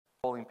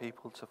calling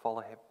people to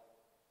follow him.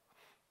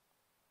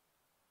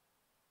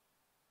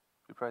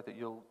 We pray that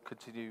you'll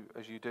continue,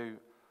 as you do,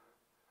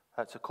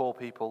 to call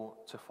people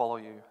to follow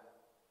you.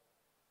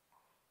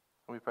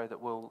 And we pray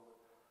that we'll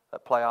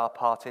play our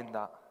part in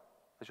that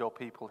as your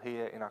people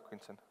here in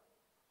Accrington.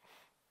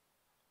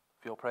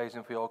 For your praise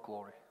and for your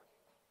glory.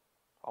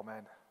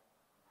 Amen.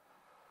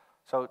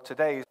 So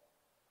today,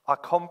 our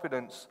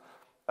confidence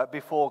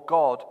before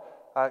God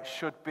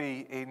should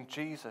be in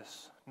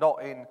Jesus,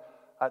 not in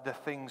the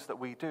things that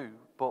we do,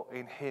 but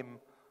in him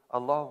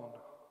alone.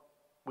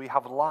 We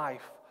have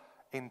life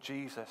in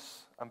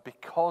Jesus, and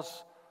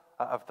because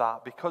of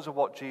that, because of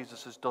what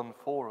Jesus has done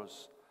for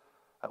us,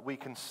 we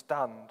can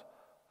stand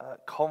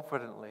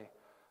confidently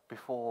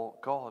before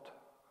God.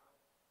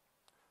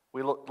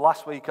 We looked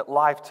last week at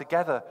life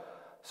together.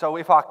 So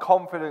if our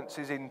confidence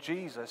is in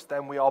Jesus,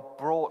 then we are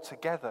brought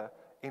together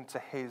into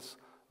his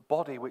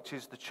body, which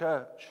is the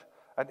church.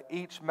 And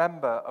each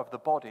member of the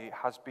body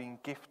has been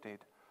gifted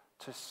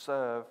to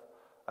serve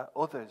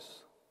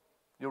others.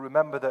 You'll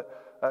remember that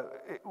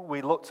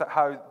we looked at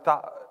how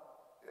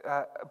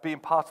that being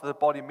part of the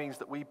body means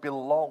that we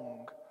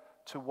belong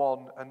to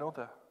one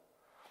another.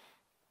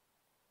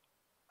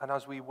 And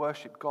as we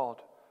worship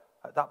God,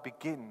 that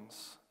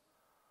begins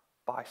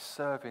by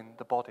serving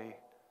the body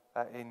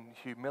in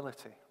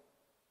humility.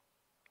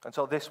 And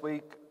so this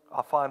week,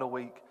 our final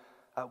week,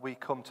 we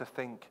come to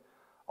think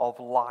of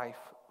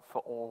life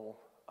for all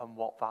and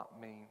what that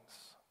means.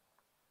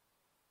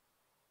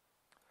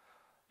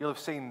 You'll have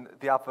seen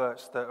the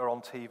adverts that are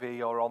on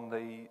TV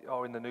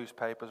or in the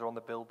newspapers or on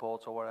the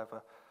billboards or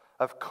wherever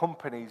of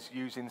companies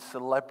using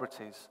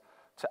celebrities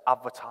to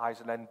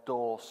advertise and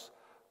endorse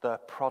their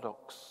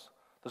products.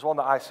 There's one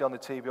that I see on the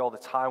TV all the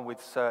time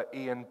with Sir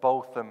Ian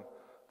Botham,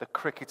 the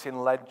cricketing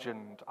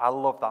legend. I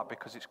love that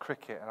because it's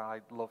cricket and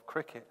I love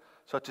cricket.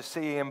 So to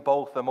see Ian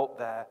Botham up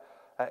there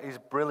is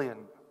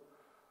brilliant.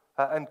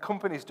 And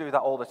companies do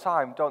that all the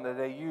time, don't they?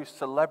 They use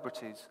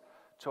celebrities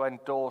to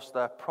endorse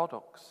their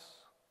products.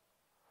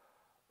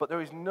 But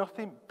there is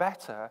nothing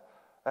better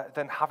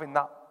than having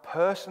that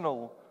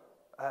personal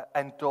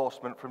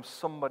endorsement from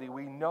somebody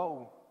we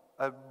know,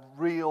 a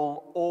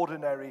real,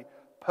 ordinary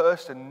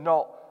person,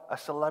 not a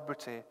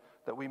celebrity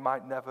that we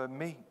might never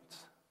meet.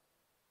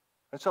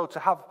 And so to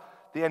have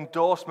the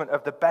endorsement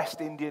of the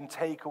best Indian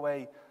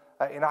takeaway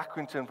in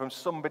Accrington from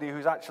somebody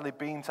who's actually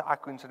been to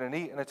Accrington and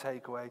eaten a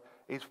takeaway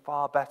is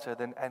far better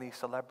than any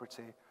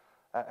celebrity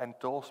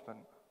endorsement.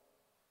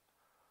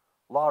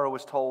 Lara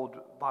was told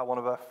by one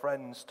of her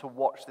friends to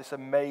watch this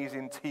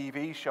amazing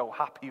TV show,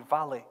 Happy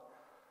Valley.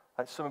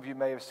 Some of you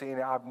may have seen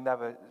it. I've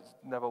never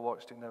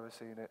watched it, never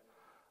seen it.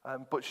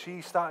 But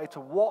she started to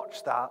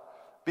watch that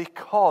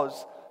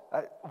because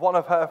one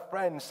of her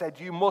friends said,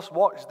 "You must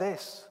watch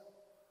this."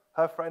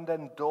 Her friend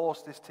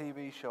endorsed this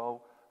TV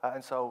show,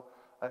 and so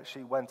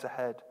she went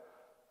ahead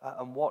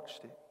and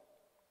watched it.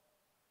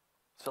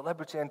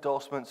 Celebrity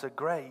endorsements are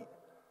great,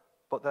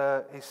 but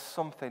there is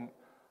something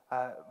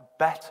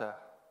better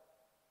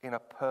in a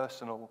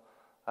personal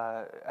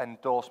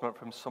endorsement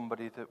from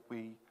somebody that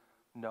we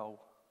know.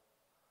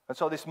 And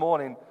so this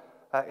morning,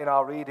 in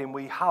our reading,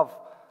 we have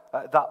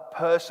that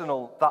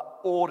personal, that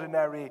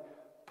ordinary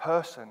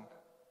person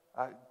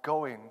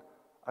going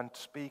and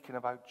speaking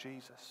about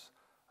Jesus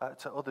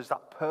to others,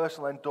 that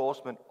personal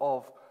endorsement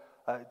of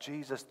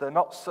Jesus. They're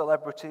not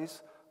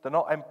celebrities, they're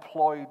not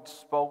employed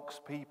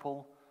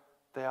spokespeople,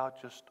 they are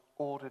just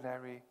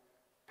ordinary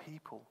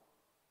people.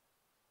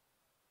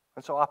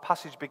 And so our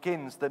passage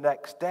begins the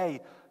next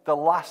day, the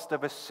last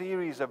of a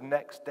series of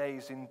next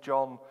days in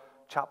John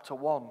chapter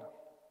 1.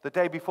 The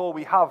day before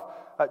we have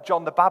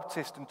John the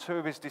Baptist and two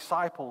of his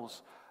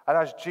disciples. And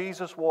as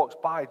Jesus walks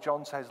by,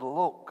 John says,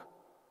 "Look,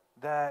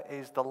 there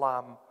is the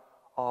Lamb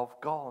of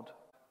God."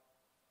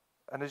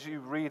 And as you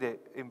read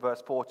it in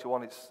verse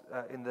 41, it's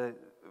in the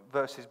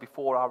verses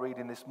before our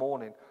reading this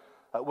morning,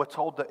 we're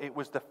told that it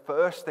was the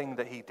first thing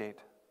that he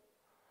did.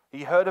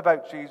 He heard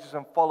about Jesus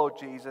and followed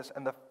Jesus,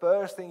 and the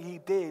first thing he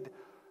did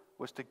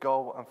was to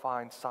go and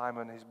find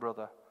Simon, his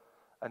brother,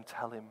 and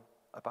tell him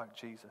about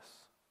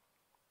Jesus.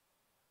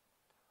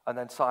 And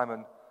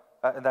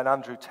then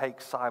Andrew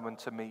takes Simon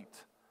to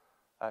meet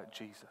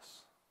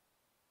Jesus.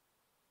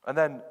 And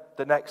then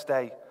the next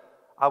day,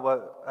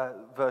 our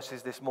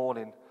verses this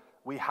morning,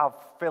 we have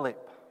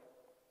Philip,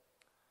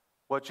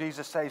 where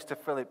Jesus says to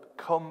Philip,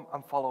 "Come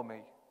and follow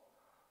me."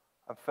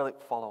 And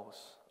Philip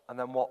follows. And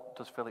then what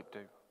does Philip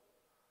do?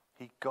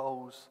 He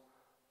goes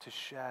to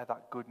share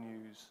that good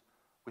news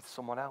with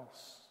someone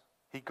else.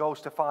 He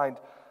goes to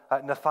find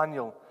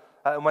Nathanael.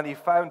 And when he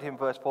found him,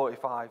 verse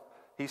 45,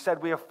 he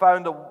said, "We have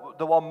found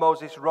the one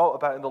Moses wrote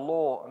about in the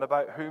law and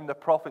about whom the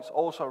prophets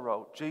also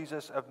wrote,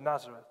 Jesus of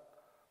Nazareth,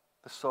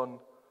 the son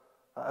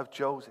of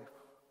Joseph."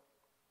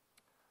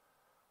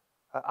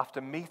 After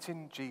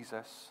meeting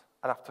Jesus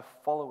and after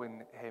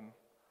following him,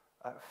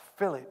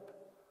 Philip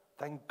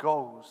then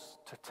goes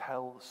to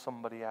tell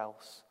somebody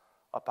else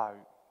about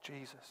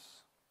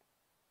Jesus.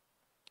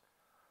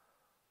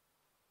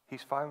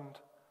 He's found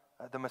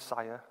the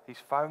Messiah. He's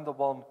found the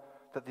one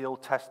that the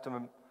Old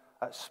Testament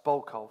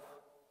spoke of.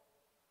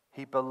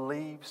 He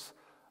believes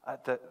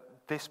that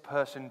this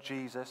person,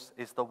 Jesus,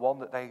 is the one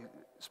that they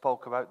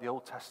spoke about, the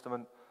Old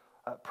Testament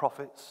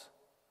prophets.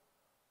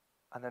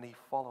 And then he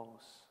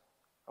follows.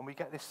 And we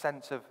get this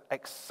sense of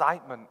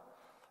excitement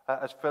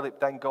as Philip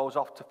then goes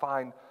off to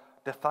find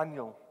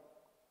Nathanael.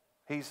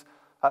 He's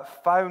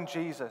found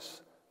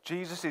Jesus.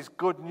 Jesus is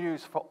good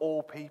news for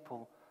all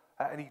people.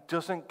 And he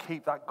doesn't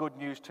keep that good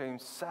news to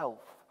himself.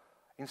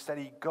 Instead,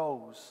 he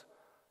goes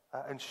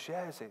and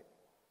shares it.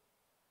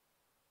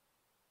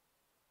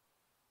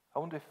 I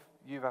wonder if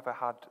you've ever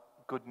had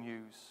good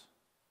news.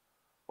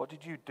 What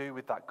did you do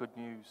with that good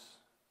news?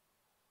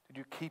 Did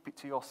you keep it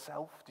to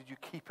yourself? Did you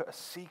keep it a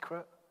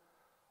secret?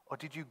 Or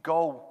did you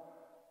go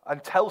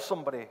and tell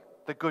somebody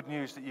the good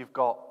news that you've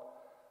got?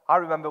 I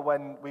remember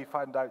when we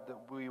found out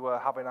that we were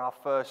having our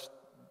first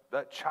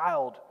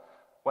child,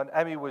 when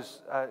Emmy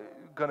was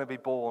going to be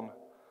born.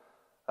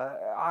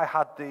 I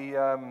had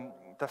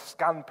the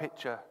scan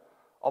picture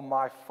on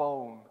my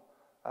phone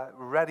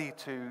ready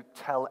to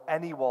tell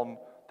anyone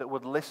that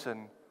would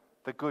listen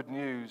the good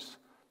news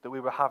that we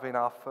were having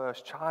our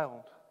first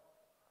child.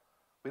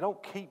 We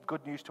don't keep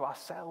good news to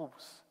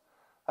ourselves,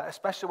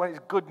 especially when it's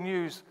good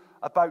news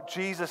about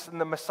Jesus and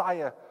the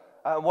Messiah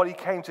and what he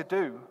came to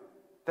do.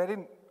 They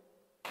didn't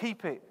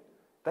keep it.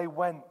 They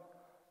went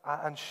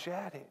and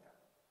shared it.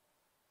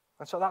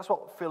 And so that's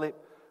what Philip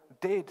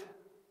did.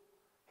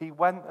 He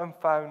went and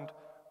found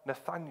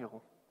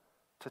Nathanael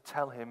to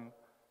tell him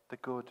the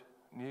good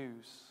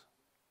news.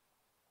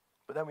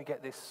 But then we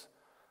get this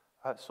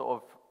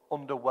sort of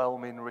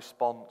underwhelming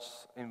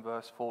response in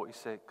verse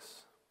 46.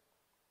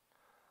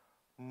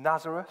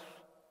 Nazareth,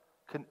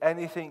 can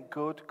anything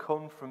good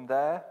come from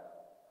there?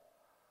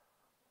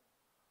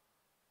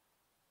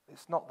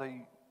 It's not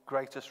the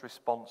greatest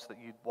response that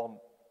you'd want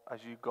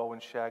as you go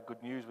and share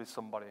good news with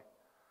somebody.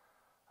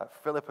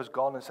 Philip has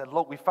gone and said,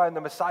 look, we found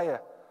the Messiah.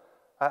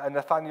 And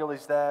Nathanael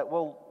is there.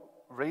 Well,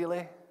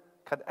 really?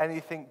 Can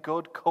anything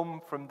good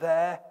come from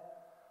there?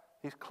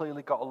 He's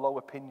clearly got a low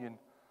opinion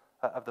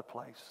of the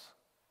place.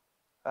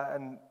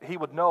 And he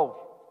would know,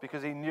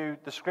 because he knew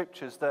the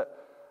scriptures, that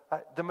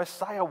the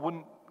Messiah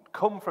wouldn't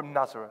come from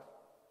Nazareth.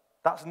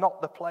 That's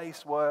not the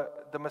place where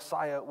the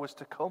Messiah was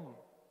to come.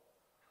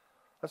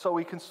 And so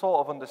we can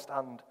sort of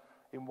understand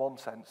in one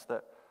sense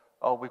that,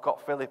 oh, we've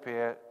got Philip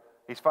here,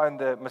 he's found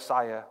the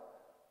Messiah,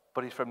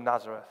 but he's from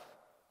Nazareth.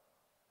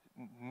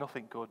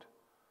 Nothing good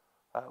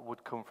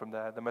would come from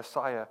there. The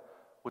Messiah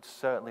would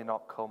certainly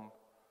not come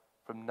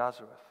from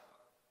Nazareth.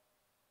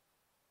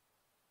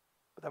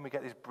 But then we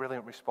get this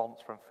brilliant response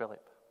from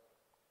Philip.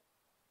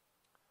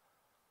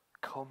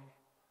 Come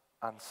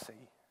and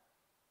see.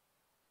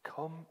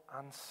 Come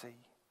and see.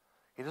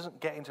 He doesn't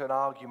get into an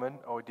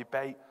argument or a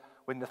debate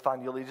with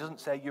Nathanael. He doesn't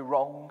say, you're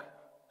wrong.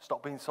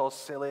 Stop being so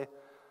silly.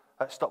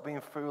 Stop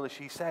being foolish.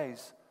 He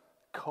says,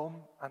 come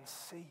and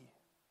see.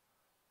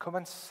 Come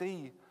and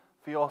see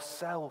for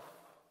yourself.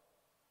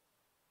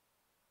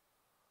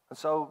 And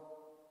so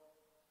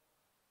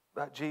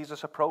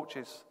Jesus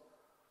approaches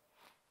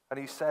and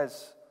he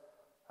says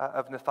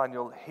of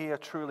Nathanael, here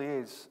truly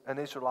is an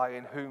Israelite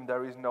in whom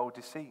there is no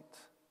deceit.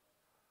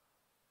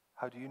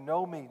 How do you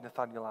know me?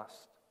 Nathanael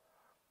asked.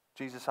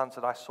 Jesus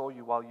answered, I saw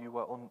you while you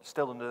were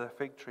still under the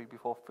fig tree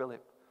before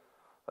Philip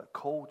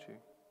called you.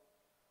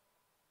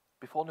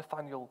 Before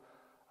Nathanael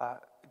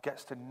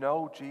gets to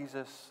know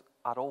Jesus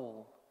at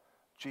all,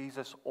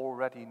 Jesus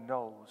already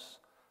knows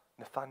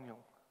Nathanael.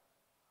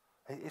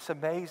 It's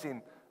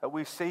amazing that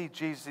we see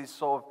Jesus'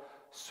 sort of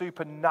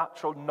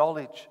supernatural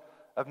knowledge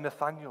of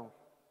Nathanael.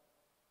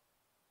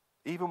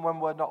 Even when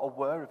we're not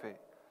aware of it,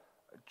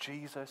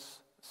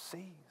 Jesus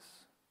sees.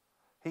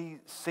 He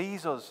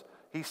sees us.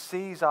 He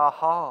sees our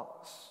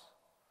hearts.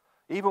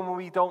 Even when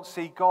we don't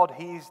see God,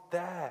 He is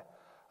there,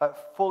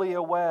 fully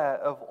aware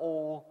of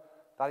all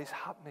that is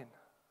happening.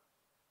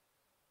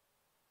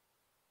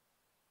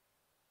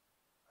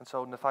 And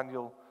so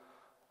Nathanael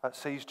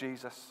sees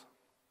Jesus.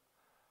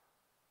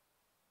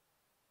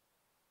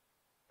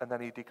 And then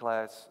he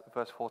declares,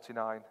 verse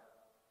 49,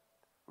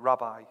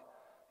 Rabbi,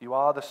 you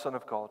are the Son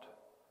of God.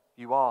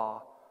 You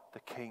are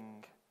the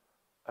King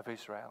of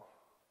Israel.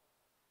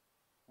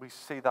 We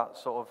see that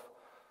sort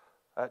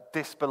of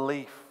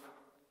disbelief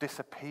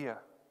disappear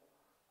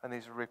and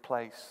is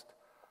replaced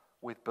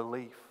with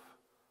belief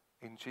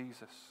in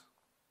Jesus.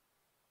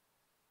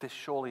 This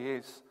surely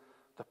is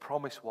the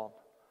promised one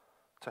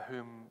to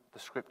whom the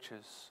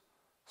scriptures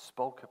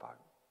spoke about.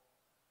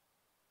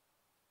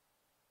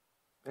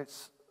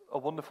 It's a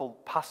wonderful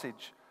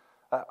passage,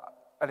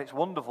 and it's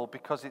wonderful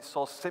because it's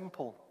so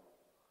simple.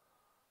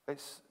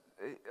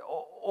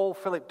 All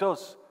Philip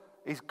does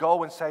is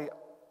go and say,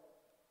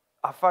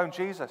 I found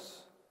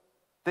Jesus.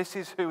 This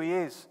is who he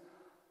is.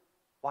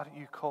 Why don't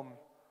you come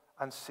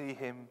and see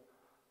him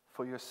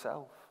for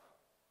yourself?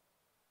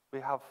 We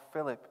have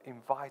Philip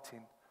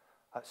inviting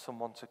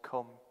someone to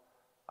come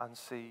and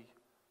see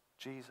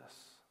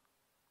Jesus.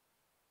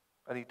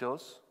 And he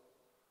does,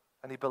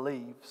 and he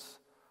believes,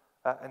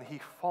 and he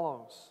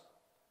follows.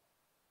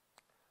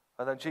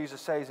 And then Jesus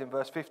says in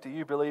verse 50,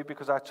 you believe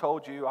because I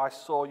told you I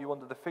saw you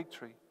under the fig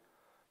tree.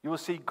 You will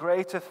see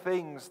greater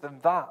things than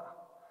that.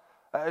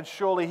 And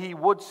surely he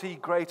would see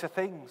greater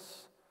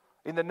things.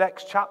 In the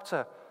next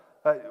chapter,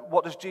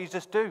 what does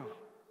Jesus do?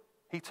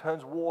 He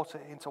turns water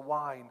into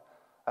wine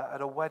at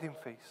a wedding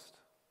feast.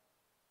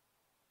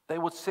 They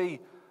would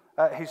see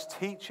his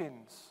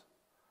teachings,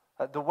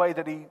 the way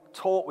that he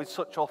taught with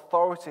such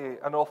authority,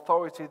 an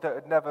authority that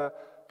had never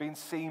been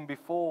seen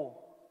before.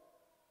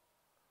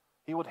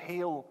 He would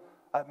heal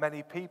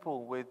many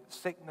people with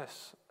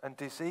sickness and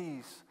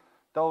disease,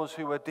 those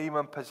who were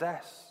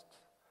demon-possessed.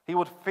 He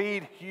would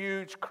feed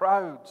huge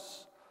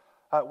crowds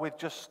with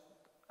just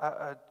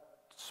a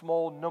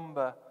small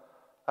number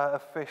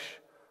of fish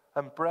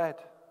and bread.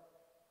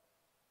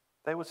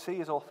 They would see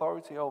his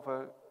authority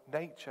over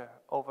nature,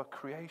 over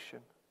creation.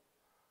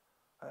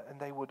 And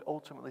they would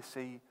ultimately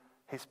see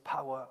his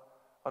power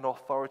and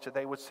authority.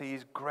 They would see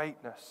his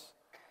greatness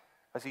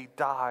as he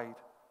died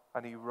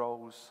and he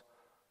rose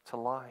to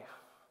life.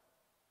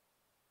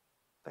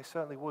 They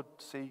certainly would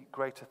see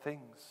greater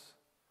things.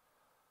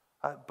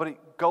 But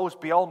it goes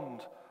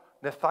beyond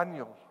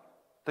Nathanael.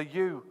 The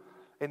you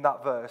in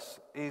that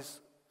verse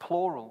is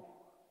plural.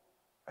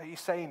 He's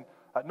saying,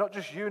 not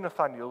just you,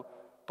 Nathanael,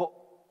 but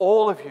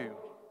all of you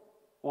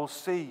will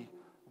see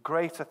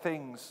greater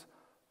things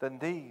than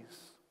these.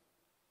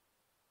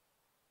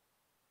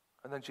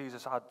 And then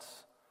Jesus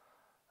adds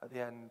at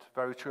the end,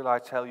 very truly I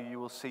tell you,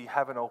 you will see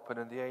heaven open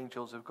and the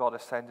angels of God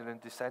ascending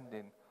and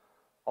descending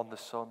on the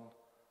Son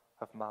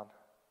of Man.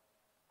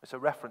 It's a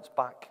reference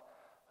back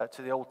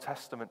to the Old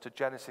Testament, to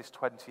Genesis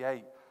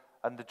 28,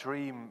 and the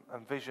dream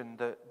and vision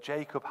that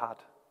Jacob had.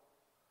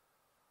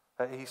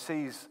 He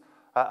sees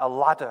a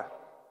ladder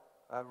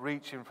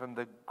reaching from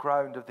the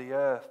ground of the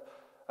earth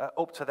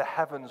up to the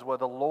heavens where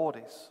the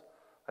Lord is,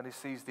 and he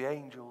sees the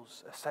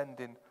angels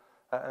ascending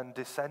and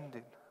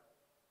descending.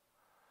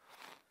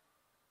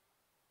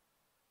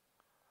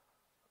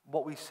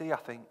 What we see, I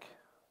think,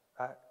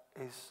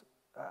 is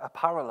a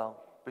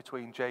parallel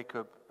between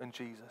Jacob and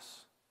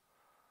Jesus.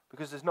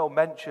 Because there's no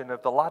mention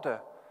of the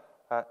ladder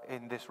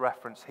in this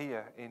reference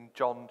here in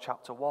John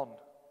chapter 1.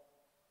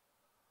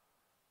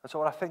 And so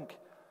what I think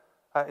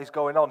is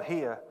going on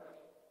here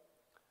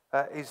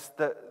is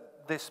that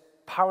this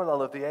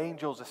parallel of the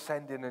angels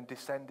ascending and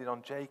descending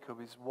on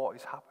Jacob is what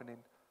is happening,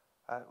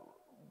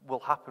 will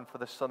happen for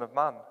the Son of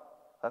Man,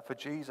 for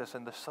Jesus.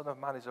 And the Son of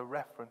Man is a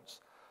reference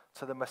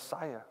to the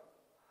Messiah.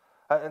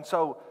 And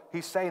so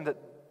he's saying that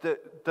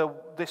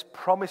this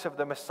promise of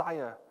the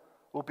Messiah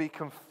will be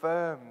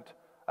confirmed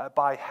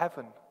by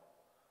heaven.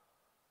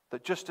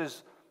 That just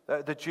as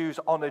the Jews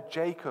honored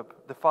Jacob,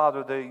 the father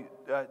of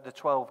the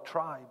 12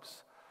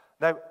 tribes,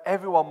 now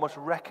everyone must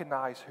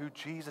recognize who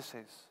Jesus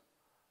is,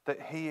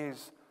 that he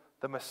is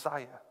the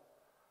Messiah,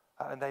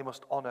 and they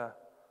must honor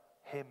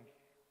him.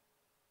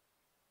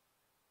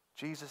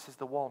 Jesus is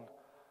the one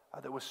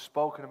that was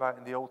spoken about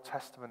in the Old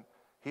Testament.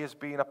 He has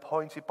been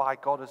appointed by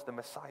God as the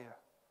Messiah,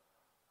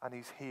 and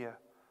he's here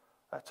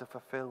to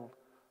fulfill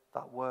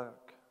that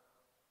work.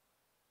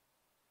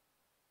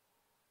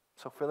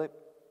 So Philip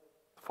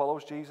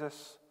follows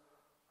Jesus,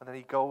 and then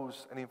he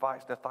goes and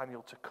invites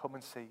Nathanael to come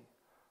and see,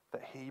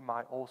 that he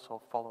might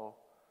also follow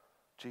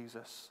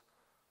Jesus,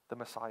 the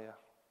Messiah.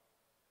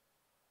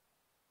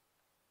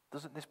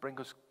 Doesn't this bring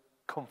us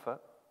comfort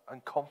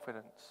and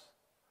confidence?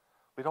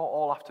 We don't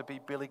all have to be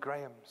Billy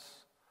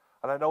Graham's.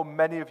 And I know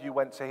many of you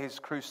went to his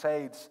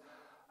crusades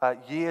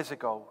years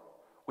ago.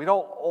 We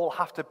don't all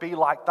have to be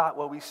like that,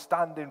 where we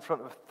stand in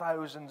front of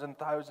thousands and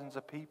thousands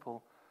of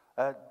people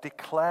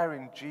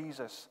declaring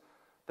Jesus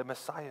the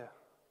Messiah.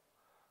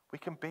 We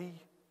can be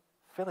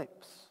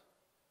Philips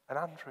and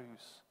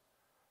Andrews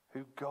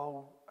who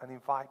go and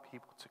invite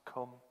people to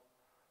come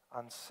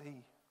and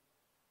see.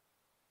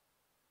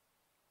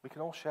 We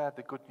can all share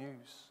the good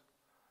news,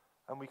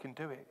 and we can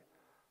do it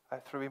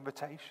through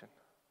invitation,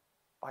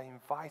 by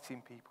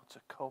inviting people to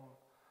come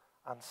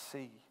and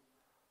see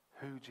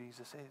who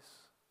Jesus is.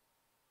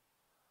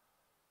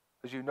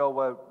 As you know,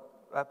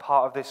 we're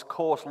part of this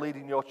course,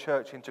 Leading Your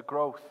Church into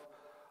Growth.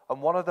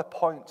 And one of the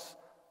points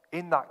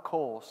in that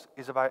course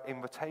is about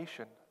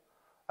invitation.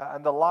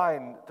 And the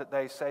line that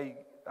they say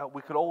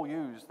we could all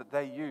use, that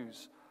they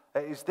use,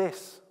 is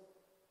this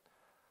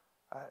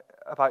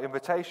about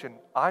invitation.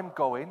 I'm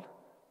going,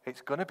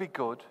 it's going to be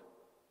good,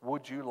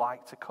 would you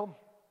like to come?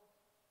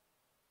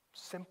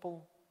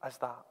 Simple as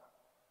that.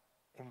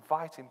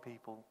 Inviting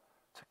people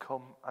to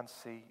come and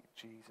see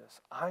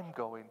Jesus. I'm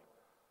going,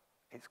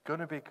 it's going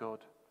to be good,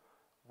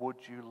 would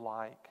you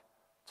like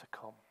to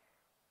come?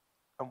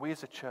 And we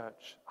as a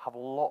church have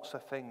lots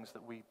of things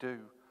that we do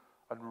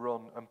and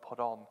run and put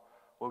on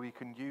where we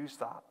can use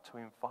that to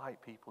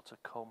invite people to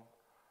come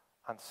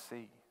and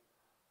see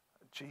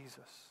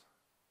Jesus.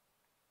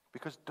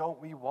 Because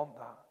don't we want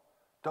that?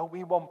 Don't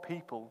we want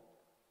people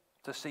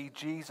to see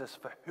Jesus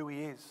for who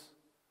he is?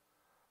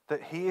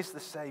 That he is the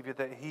Savior,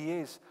 that he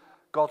is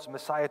God's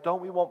Messiah.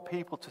 Don't we want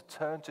people to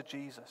turn to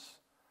Jesus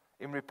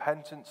in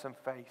repentance and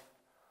faith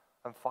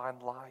and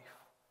find life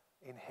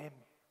in him?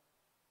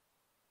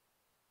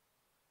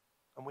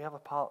 And we have a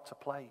part to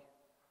play.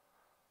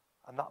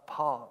 And that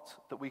part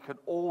that we can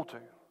all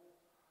do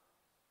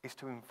is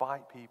to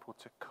invite people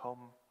to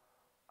come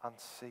and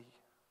see.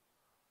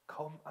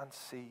 Come and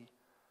see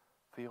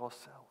for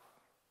yourself.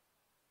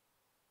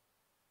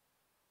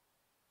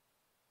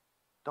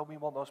 Don't we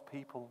want those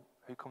people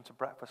who come to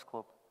Breakfast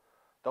Club,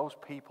 those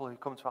people who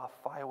come to our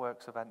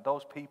fireworks event,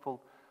 those people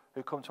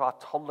who come to our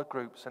toddler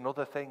groups and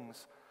other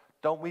things,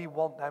 don't we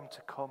want them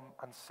to come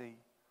and see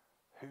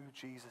who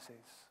Jesus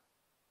is,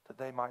 that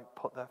they might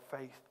put their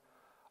faith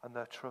and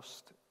their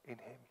trust in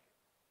him?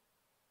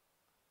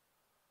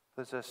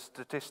 There's a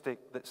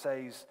statistic that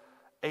says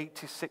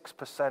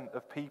 86%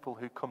 of people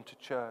who come to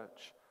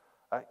church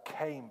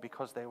came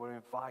because they were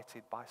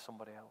invited by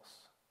somebody else.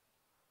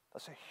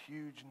 That's a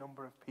huge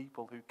number of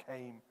people who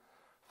came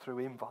through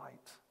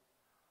invite.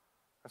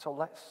 And so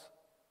let's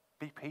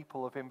be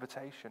people of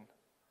invitation.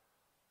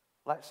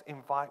 Let's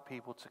invite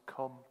people to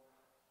come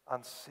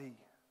and see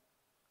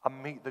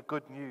and meet the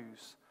good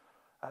news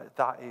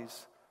that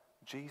is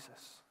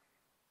Jesus.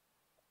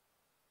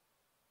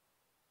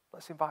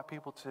 Let's invite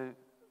people to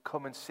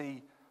come and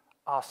see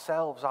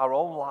ourselves, our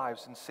own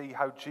lives, and see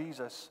how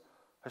Jesus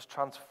has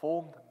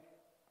transformed them.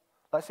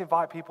 Let's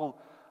invite people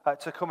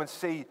to come and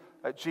see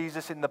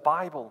Jesus in the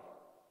Bible.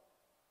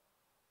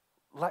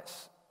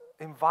 Let's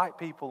invite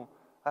people,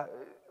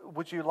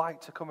 would you like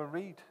to come and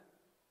read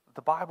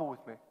the Bible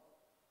with me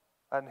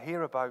and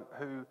hear about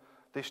who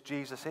this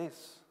Jesus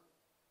is?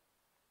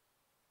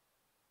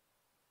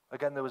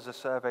 Again, there was a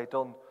survey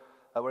done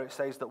where it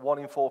says that 1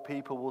 in 4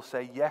 people will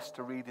say yes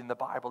to reading the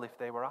Bible if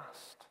they were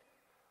asked.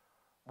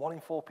 1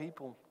 in 4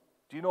 people.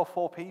 Do you know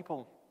 4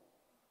 people?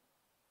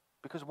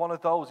 Because one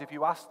of those, if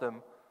you ask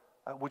them,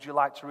 would you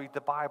like to read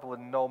the Bible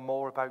and know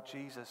more about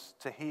Jesus,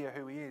 to hear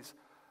who he is,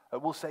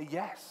 will say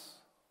yes.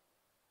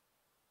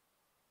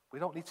 We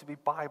don't need to be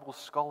Bible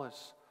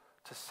scholars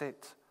to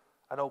sit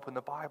and open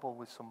the Bible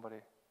with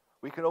somebody.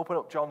 We can open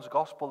up John's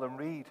Gospel and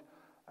read,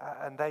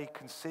 and they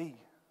can see,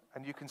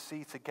 and you can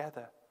see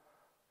together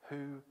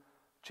who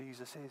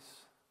Jesus is.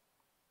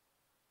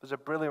 There's a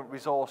brilliant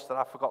resource that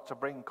I forgot to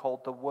bring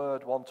called The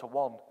Word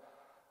 1-to-1,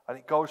 and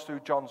it goes through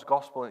John's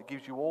Gospel and it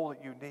gives you all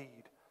that you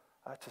need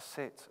to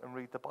sit and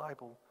read the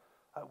Bible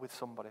with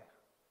somebody.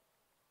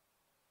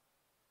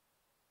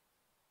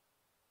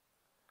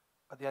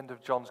 At the end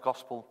of John's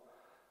Gospel,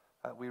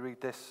 we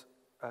read this,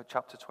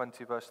 chapter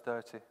 20, verse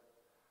 30.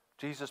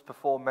 Jesus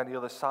performed many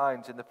other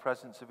signs in the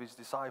presence of his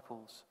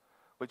disciples,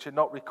 which are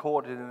not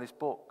recorded in this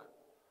book.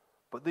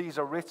 But these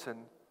are written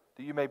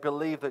that you may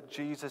believe that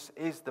Jesus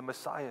is the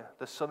Messiah,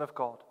 the Son of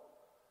God,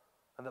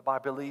 and that by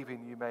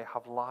believing you may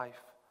have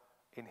life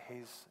in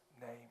his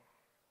name.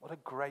 What a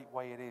great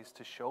way it is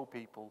to show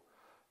people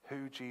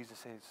who Jesus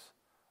is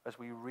as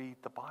we read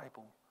the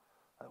Bible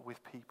with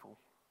people.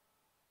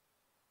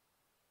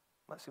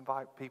 Let's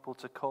invite people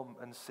to come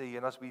and see,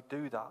 and as we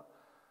do that,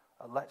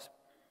 let's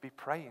be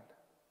praying.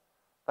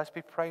 Let's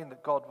be praying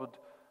that God would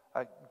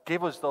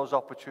give us those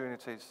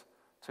opportunities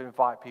to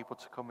invite people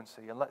to come and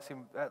see, and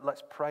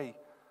let's pray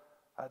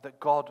that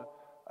God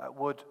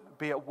would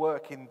be at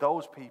work in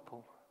those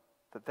people,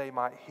 that they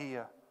might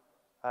hear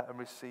and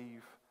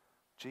receive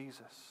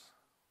Jesus.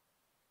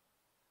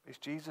 It's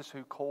Jesus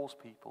who calls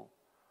people,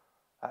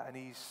 and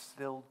he's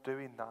still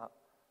doing that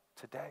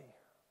today.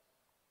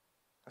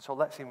 And so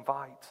let's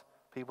invite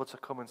people to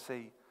come and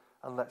see,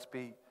 and let's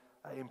be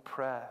in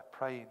prayer,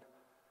 praying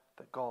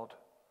that God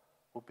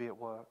will be at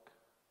work.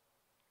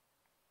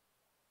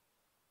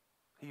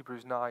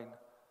 Hebrews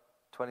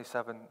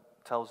 9:27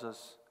 tells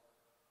us,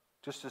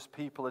 just as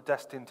people are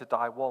destined to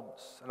die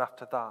once, and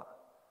after that,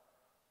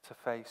 to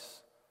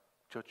face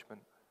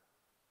judgment.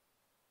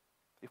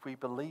 If we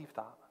believe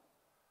that,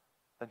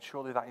 then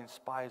surely that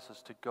inspires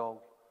us to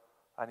go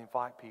and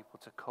invite people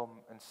to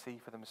come and see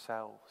for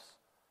themselves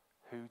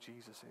who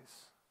Jesus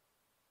is.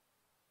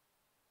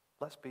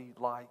 Let's be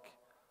like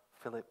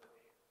Philip.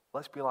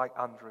 Let's be like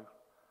Andrew.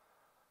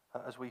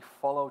 As we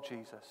follow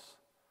Jesus,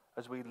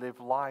 as we live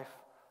life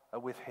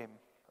with him,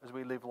 as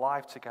we live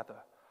life together,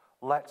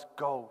 let's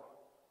go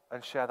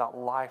and share that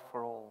life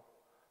for all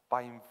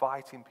by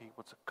inviting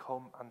people to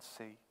come and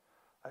see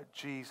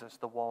Jesus,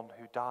 the one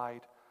who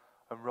died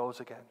and rose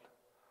again,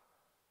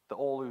 that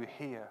all who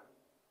hear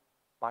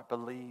might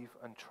believe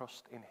and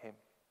trust in him,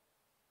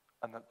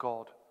 and that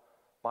God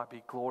might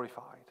be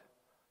glorified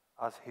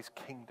as his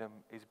kingdom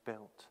is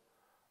built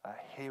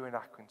here in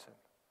Accrington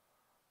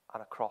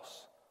and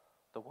across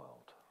the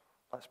world.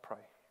 Let's pray.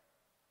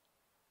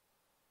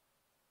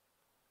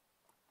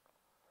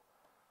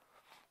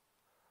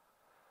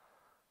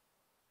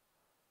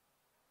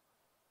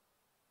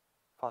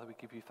 Father, we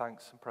give you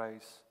thanks and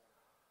praise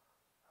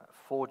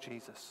for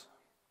Jesus.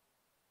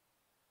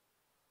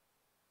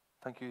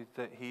 Thank you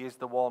that he is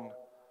the one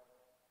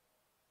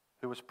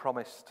who was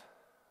promised,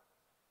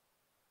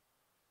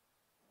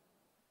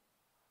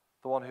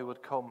 the one who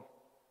would come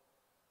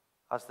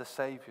as the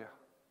Savior,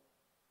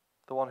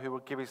 the one who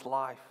would give his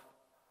life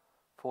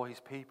for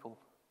his people.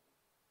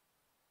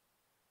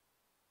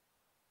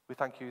 We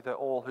thank you that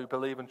all who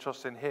believe and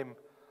trust in him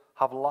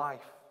have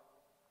life,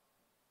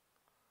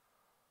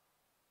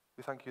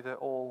 We thank you that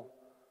all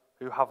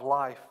who have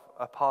life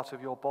are part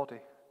of your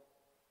body.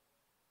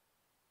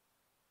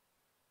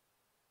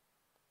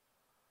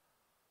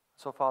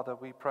 So, Father,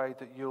 we pray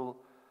that you'll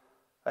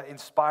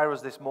inspire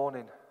us this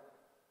morning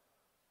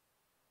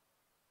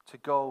to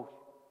go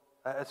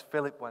as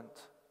Philip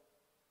went,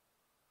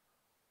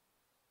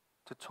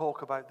 to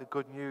talk about the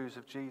good news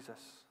of Jesus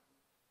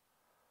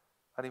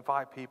and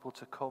invite people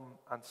to come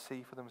and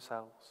see for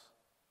themselves,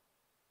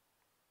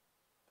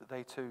 that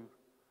they too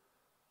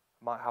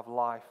might have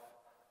life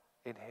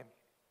in him.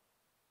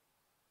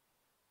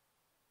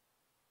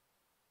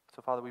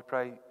 So, Father, we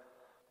pray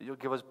that you'll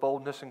give us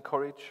boldness and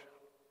courage,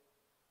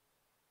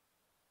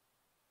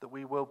 that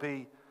we will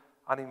be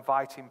an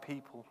inviting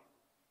people,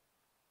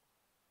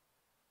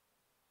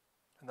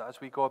 and that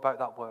as we go about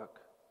that work,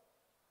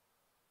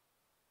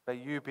 may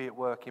you be at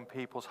work in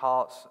people's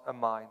hearts and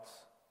minds,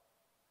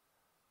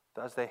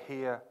 that as they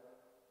hear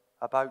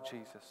about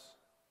Jesus,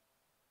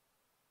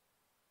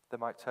 they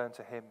might turn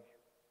to him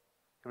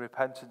in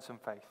repentance and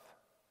faith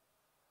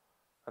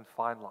and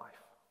find life.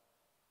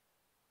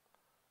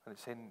 And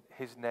it's in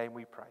his name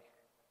we pray.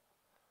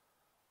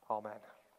 Amen.